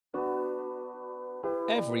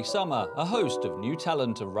Every summer, a host of new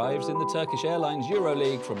talent arrives in the Turkish Airlines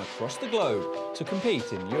EuroLeague from across the globe to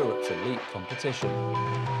compete in Europe's elite competition.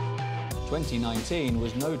 2019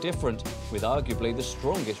 was no different, with arguably the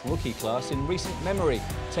strongest rookie class in recent memory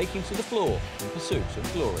taking to the floor in pursuit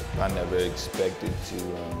of glory. I never expected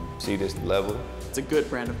to see this level. It's a good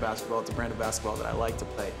brand of basketball. It's a brand of basketball that I like to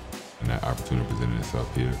play. And that opportunity presented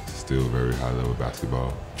itself here. It's still very high-level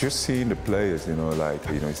basketball. Just seeing the players,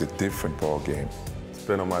 it's a different ball game. It's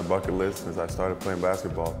been on my bucket list since I started playing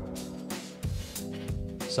basketball.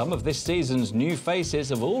 Some of this season's new faces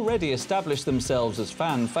have already established themselves as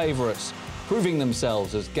fan favourites, proving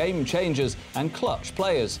themselves as game changers and clutch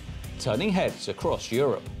players, turning heads across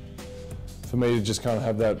Europe. For me to just kind of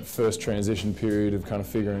have that first transition period of kind of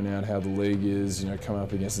figuring out how the league is, coming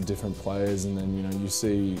up against the different players, and then you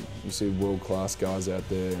see world-class guys out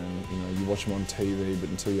there, and you watch them on TV, but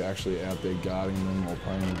until you're actually out there guarding them or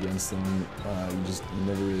playing against them, you just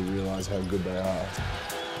never really realise how good they are.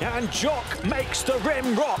 And Jock makes the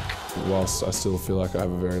rim rock. Whilst I still feel like I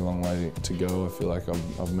have a very long way to go, I feel like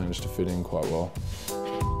I've managed to fit in quite well.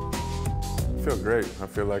 I feel great. I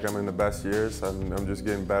feel like I'm in the best years. I'm just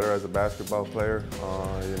getting better as a basketball player.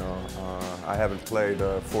 I haven't played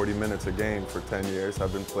 40 minutes a game for 10 years.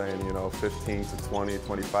 I've been playing, 15 to 20,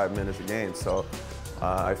 25 minutes a game. So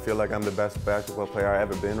I feel like I'm the best basketball player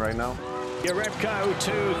I've ever been right now. Jerebko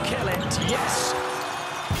to kill it, yes!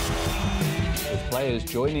 With players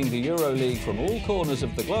joining the EuroLeague from all corners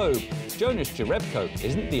of the globe, Jonas Jerebko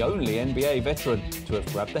isn't the only NBA veteran to have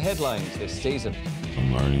grabbed the headlines this season.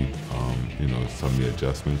 I'm learning, some of the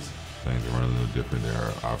adjustments. Things are running a little different. There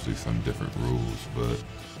are obviously some different rules, but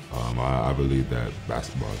I believe that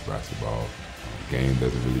basketball is basketball. The game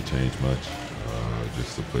doesn't really change much,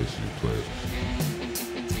 just the place you play.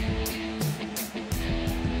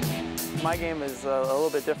 My game is a little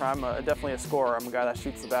bit different. I'm definitely a scorer. I'm a guy that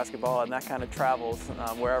shoots the basketball, and that kind of travels.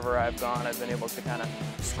 Wherever I've gone, I've been able to kind of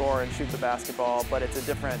score and shoot the basketball, but it's a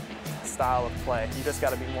different style of play. You just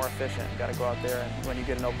got to be more efficient. You got to go out there, and when you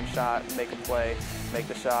get an open shot, make a play, make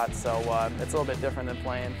the shot. So it's a little bit different than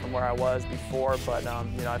playing from where I was before, but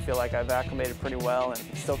I feel like I've acclimated pretty well,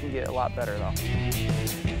 and still can get a lot better though.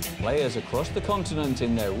 Players across the continent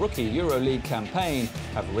in their rookie EuroLeague campaign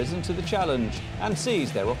have risen to the challenge and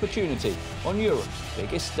seized their opportunity on Europe's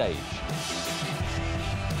biggest stage.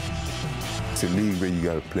 It's a league where you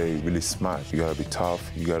got to play really smart. You got to be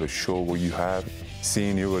tough. You got to show what you have.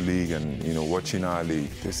 Seeing EuroLeague and watching our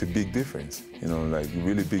league, there's a big difference. Like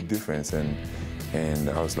really big difference. And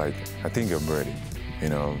I was like, I think I'm ready.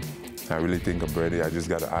 I really think I'm ready. I just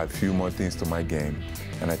got to add a few more things to my game,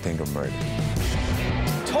 and I think I'm ready.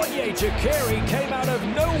 Tonye Jakiri came out of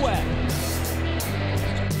nowhere.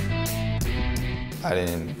 I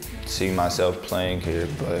didn't see myself playing here,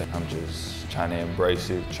 but I'm just trying to embrace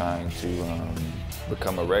it, trying to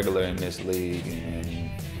become a regular in this league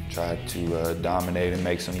and try to dominate and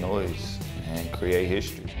make some noise and create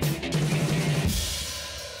history.